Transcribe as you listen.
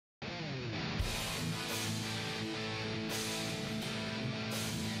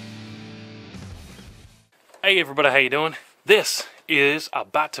Hey everybody, how you doing? This is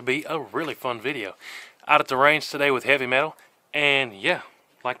about to be a really fun video. Out at the range today with heavy metal, and yeah,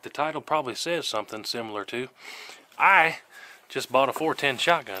 like the title probably says something similar to, I just bought a 410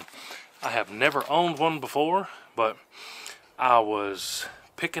 shotgun. I have never owned one before, but I was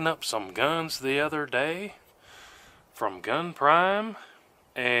picking up some guns the other day from Gun Prime,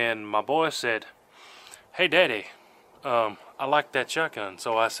 and my boy said, "Hey Daddy, I like that shotgun."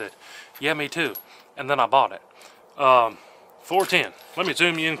 So I said, "Yeah, me too." And then I bought it. 410. Let me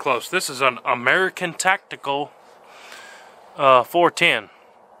zoom you in close. This is an American Tactical 410.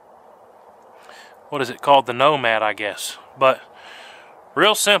 What is it called? The Nomad, I guess. But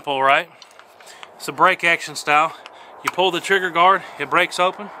real simple, right? It's a break action style. You pull the trigger guard, it breaks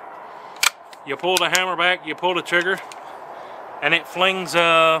open. You pull the hammer back, you pull the trigger, and it flings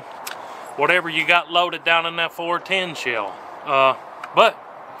whatever you got loaded down in that 410 shell. But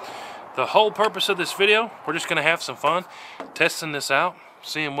the whole purpose of this video, we're just going to have some fun testing this out,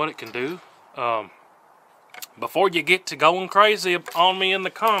 seeing what it can do. Before you get to going crazy on me in the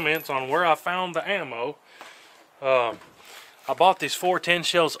comments on where I found the ammo, I bought these 410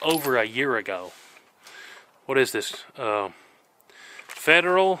 shells over a year ago. What is this?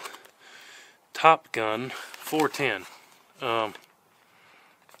 Federal Top Gun 410.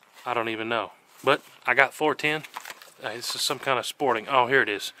 I don't even know. But I got 410. This is some kind of sporting. Oh, here it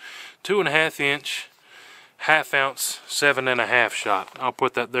is. 2.5 inch, ½ ounce, 7.5 shot. I'll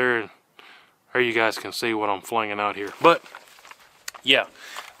put that there, or you guys can see what I'm flinging out here. But yeah,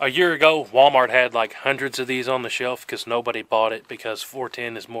 a year ago, Walmart had like hundreds of these on the shelf because nobody bought it because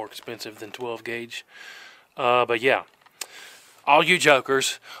 410 is more expensive than 12 gauge. But yeah, all you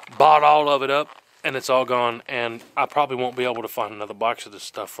jokers bought all of it up, and it's all gone. And I probably won't be able to find another box of this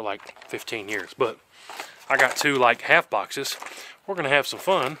stuff for like 15 years. But I got two like half boxes. We're gonna have some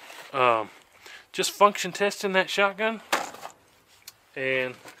fun, just function testing that shotgun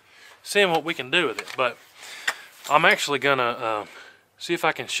and seeing what we can do with it. But I'm actually gonna see if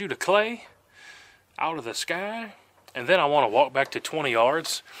I can shoot a clay out of the sky, and then I want to walk back to 20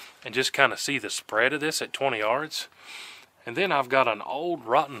 yards and just kind of see the spread of this at 20 yards. And then I've got an old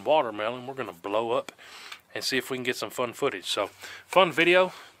rotten watermelon we're gonna blow up and see if we can get some fun footage. So fun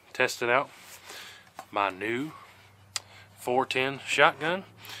video, test it out. My new 410 shotgun.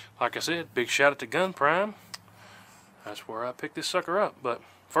 Like I said, big shout out to Gun Prime. That's where I picked this sucker up. But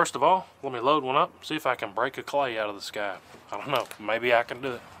first of all, let me load one up, see if I can break a clay out of the sky. I don't know, maybe I can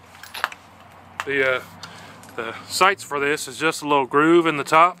do it. The sights for this is just a little groove in the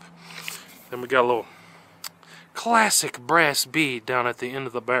top. Then we got a little classic brass bead down at the end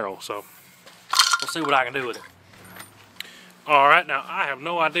of the barrel. So we'll see what I can do with it. Alright, now I have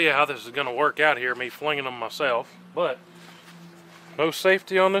no idea how this is going to work out here, me flinging them myself, but no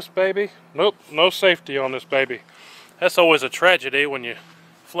safety on this baby. Nope, no safety on this baby. That's always a tragedy when you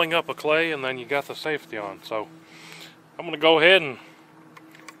fling up a clay and then you got the safety on. So I'm going to go ahead and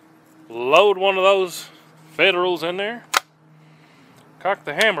load one of those Federals in there. Cock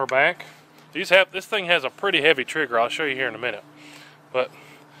the hammer back. This thing has a pretty heavy trigger. I'll show you here in a minute. But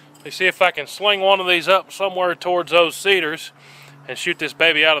let me see if I can sling one of these up somewhere towards those cedars and shoot this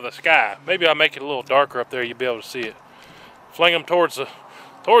baby out of the sky. Maybe I'll make it a little darker up there, you'll be able to see it. Fling them towards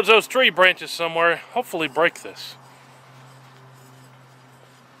those tree branches somewhere. Hopefully break this.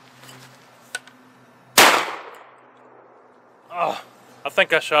 Oh, I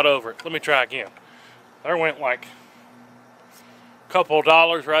think I shot over it. Let me try again. There went like a couple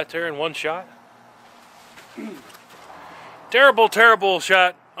dollars right there in one shot. Terrible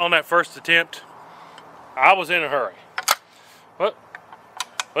shot on that first attempt. I was in a hurry. But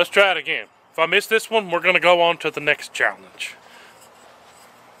let's try it again. If I miss this one, we're going to go on to the next challenge.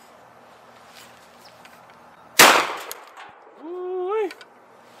 Ooh-wee.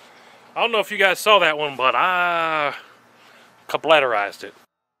 I don't know if you guys saw that one, but I kablatterized it.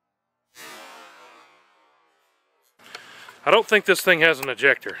 I don't think this thing has an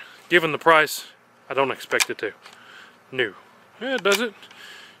ejector. Given the price, I don't expect it to. New. Yeah, does it?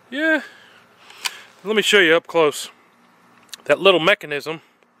 Yeah. Let me show you up close. That little mechanism,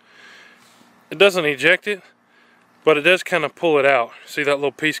 it doesn't eject it, but it does kind of pull it out. See that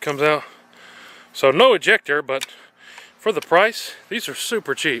little piece comes out? So no ejector, but for the price, these are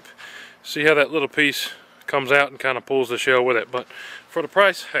super cheap. See how that little piece comes out and kind of pulls the shell with it. But for the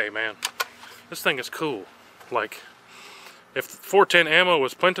price, hey man, this thing is cool. Like, if 410 ammo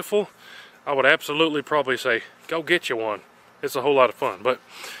was plentiful, I would absolutely probably say, go get you one. It's a whole lot of fun. But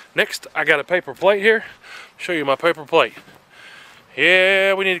next, I got a paper plate here. Show you my paper plate.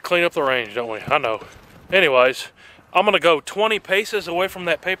 Yeah, we need to clean up the range, don't we? I know. Anyways, I'm going to go 20 paces away from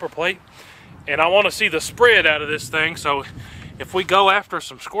that paper plate, And I want to see the spread out of this thing, so if we go after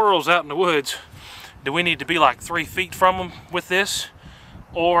some squirrels out in the woods, do we need to be like 3 feet from them with this?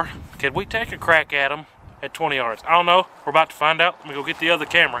 Or could we take a crack at them at 20 yards? I don't know. We're about to find out. Let me go get the other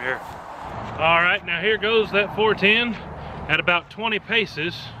camera here. All right, now here goes that 410 at about 20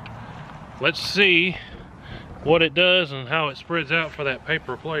 paces. Let's see what it does and how it spreads out for that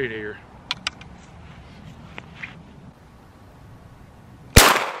paper plate here.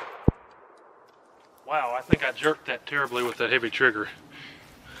 Wow, I think I jerked that terribly with that heavy trigger.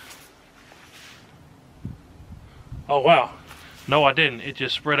 Oh wow, no I didn't. It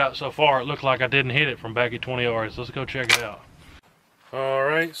just spread out so far it looked like I didn't hit it from back at 20 yards. Let's go check it out.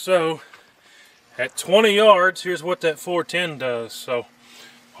 Alright, so at 20 yards, here's what that 410 does. So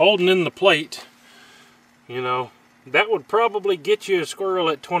holding in the plate, you know, that would probably get you a squirrel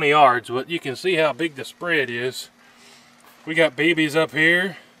at 20 yards, but you can see how big the spread is. We got BBs up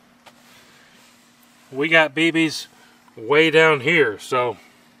here. We got BBs way down here, so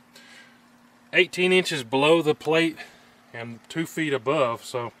 18 inches below the plate and 2 feet above.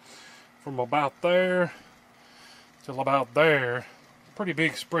 So from about there till about there, pretty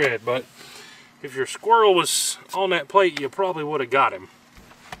big spread. But if your squirrel was on that plate, you probably would have got him.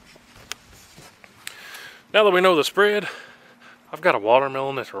 Now that we know the spread, I've got a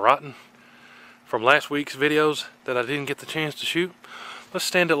watermelon that's rotten from last week's videos that I didn't get the chance to shoot. Let's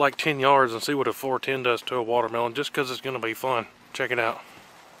stand at like 10 yards and see what a 410 does to a watermelon, just because it's going to be fun. Check it out.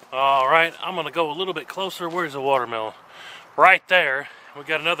 Alright, I'm going to go a little bit closer. Where's the watermelon? Right there. We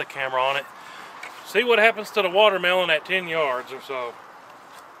got another camera on it. See what happens to the watermelon at 10 yards or so.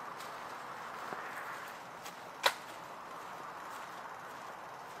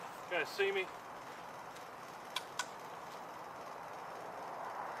 You guys see me?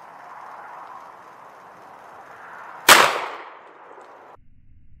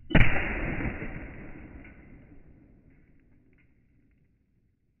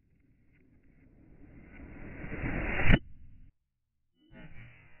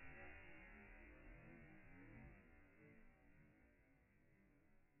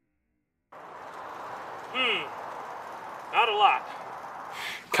 Not a lot.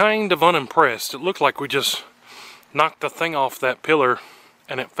 Kind of unimpressed. It looked like we just knocked the thing off that pillar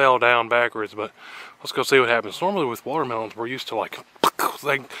and it fell down backwards, but let's go see what happens. Normally with watermelons we're used to like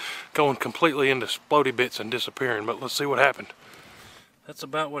they going completely into explodey bits and disappearing, but let's see what happened. That's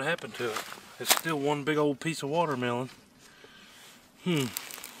about what happened to it. It's still one big old piece of watermelon.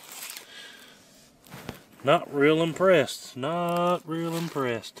 Not real impressed. Not real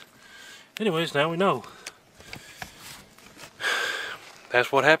impressed. Anyways, now we know. That's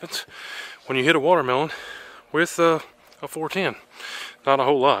what happens when you hit a watermelon with a 410. Not a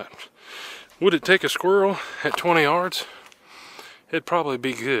whole lot. Would it take a squirrel at 20 yards? It'd probably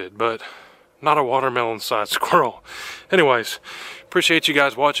be good, but not a watermelon-sized squirrel. Anyways, appreciate you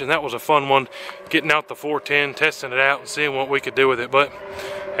guys watching. That was a fun one, getting out the 410, testing it out, and seeing what we could do with it. But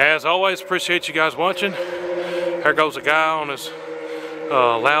as always, appreciate you guys watching. There goes a guy on his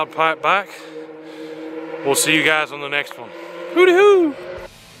loud pipe bike. We'll see you guys on the next one. Hooty hoo!